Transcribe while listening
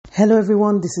Hello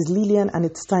everyone, this is Lillian and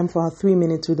it's time for our 3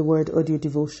 minutes with the word audio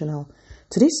devotional.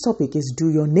 Today's topic is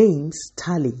Do Your Names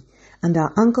Tally? And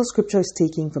our anchor scripture is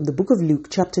taken from the book of Luke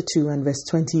chapter 2 and verse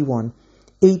 21.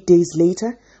 8 days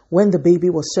later, when the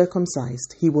baby was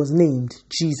circumcised, he was named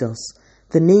Jesus,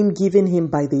 the name given him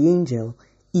by the angel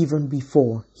even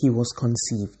before he was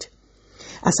conceived.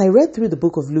 As I read through the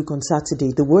book of Luke on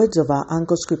Saturday, the words of our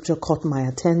anchor scripture caught my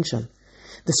attention.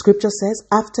 The scripture says,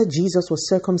 after Jesus was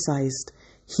circumcised,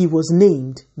 he was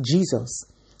named Jesus,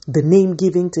 the name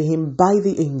given to him by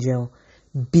the angel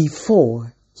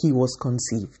before he was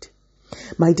conceived.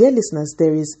 My dear listeners,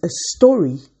 there is a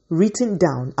story written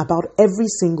down about every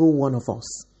single one of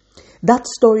us. That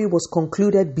story was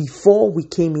concluded before we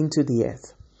came into the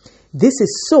earth. This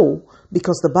is so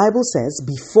because the Bible says,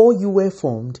 before you were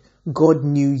formed, God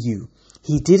knew you.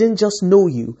 He didn't just know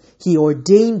you, he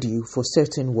ordained you for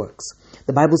certain works.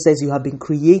 The Bible says you have been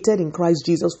created in Christ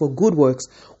Jesus for good works,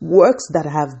 works that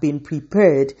have been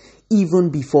prepared even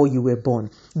before you were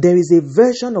born. There is a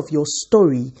version of your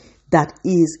story that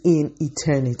is in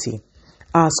eternity.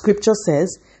 Our scripture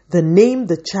says the name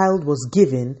the child was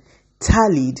given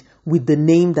tallied with the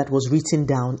name that was written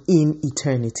down in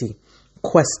eternity.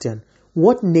 Question: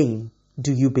 what name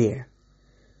do you bear?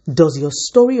 Does your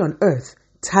story on earth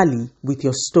tally with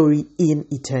your story in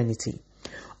eternity?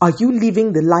 Are you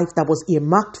living the life that was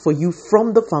earmarked for you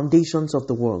from the foundations of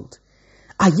the world?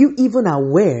 Are you even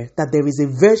aware that there is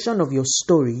a version of your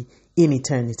story in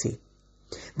eternity?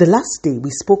 The last day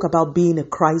we spoke about being a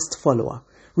Christ follower.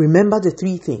 Remember the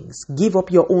 3 things: give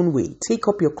up your own way, take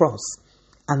up your cross,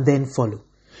 and then follow.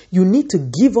 You need to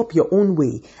give up your own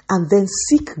way and then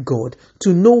seek God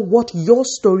to know what your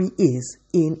story is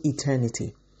in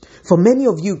eternity. For many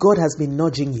of you, God has been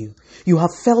nudging you. You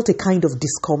have felt a kind of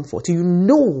discomfort. You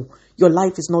know your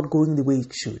life is not going the way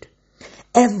it should.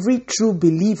 Every true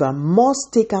believer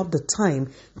must take out the time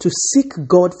to seek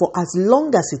God for as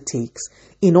long as it takes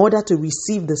in order to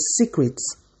receive the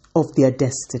secrets of their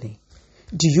destiny.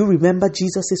 Do you remember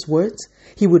Jesus' words?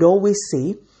 He would always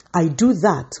say, I do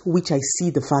that which I see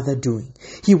the Father doing.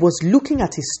 He was looking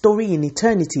at his story in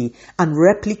eternity and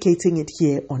replicating it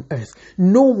here on earth.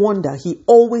 No wonder he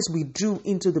always withdrew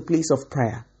into the place of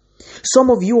prayer. Some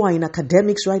of you are in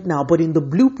academics right now, but in the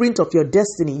blueprint of your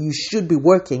destiny, you should be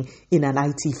working in an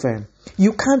IT firm.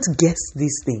 You can't guess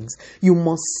these things. You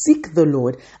must seek the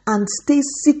Lord and stay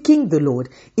seeking the Lord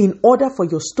in order for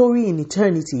your story in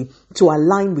eternity to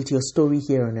align with your story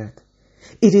here on earth.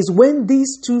 It is when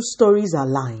these 2 stories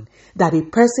align that a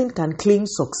person can claim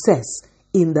success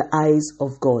in the eyes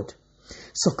of God.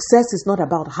 Success is not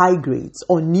about high grades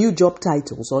or new job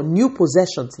titles or new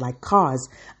possessions like cars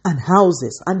and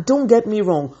houses. And don't get me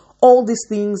wrong, all these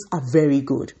things are very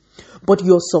good. But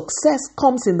your success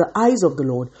comes in the eyes of the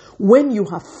Lord when you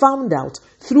have found out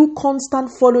through constant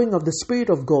following of the Spirit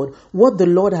of God what the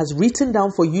Lord has written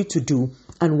down for you to do.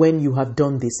 And when you have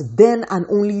done this, then and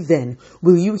only then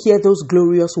will you hear those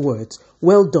glorious words,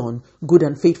 well done, good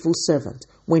and faithful servant,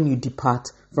 when you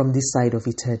depart from this side of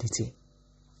eternity.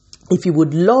 If you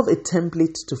would love a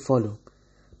template to follow,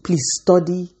 please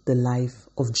study the life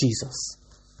of Jesus.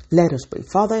 Let us pray.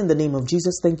 Father, in the name of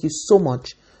Jesus, thank you so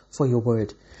much for your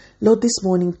word. Lord, this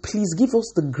morning, please give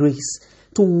us the grace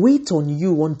to wait on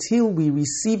you until we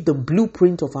receive the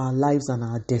blueprint of our lives and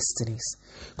our destinies.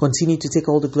 Continue to take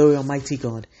all the glory, Almighty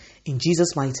God. In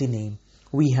Jesus' mighty name,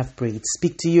 we have prayed.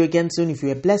 Speak to you again soon. If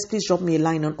you are blessed, please drop me a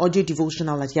line on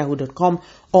audiodevotional@yahoo.com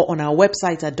or on our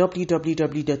website at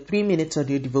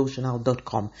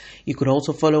www.3minutesaudiodevotional.com. You could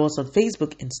also follow us on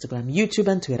Facebook, Instagram, YouTube,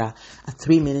 and Twitter at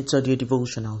 3 Minutes Audio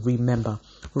Devotional. Remember,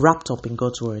 wrapped up in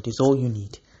God's word is all you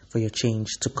need for your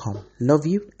change to come. Love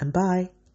you and bye.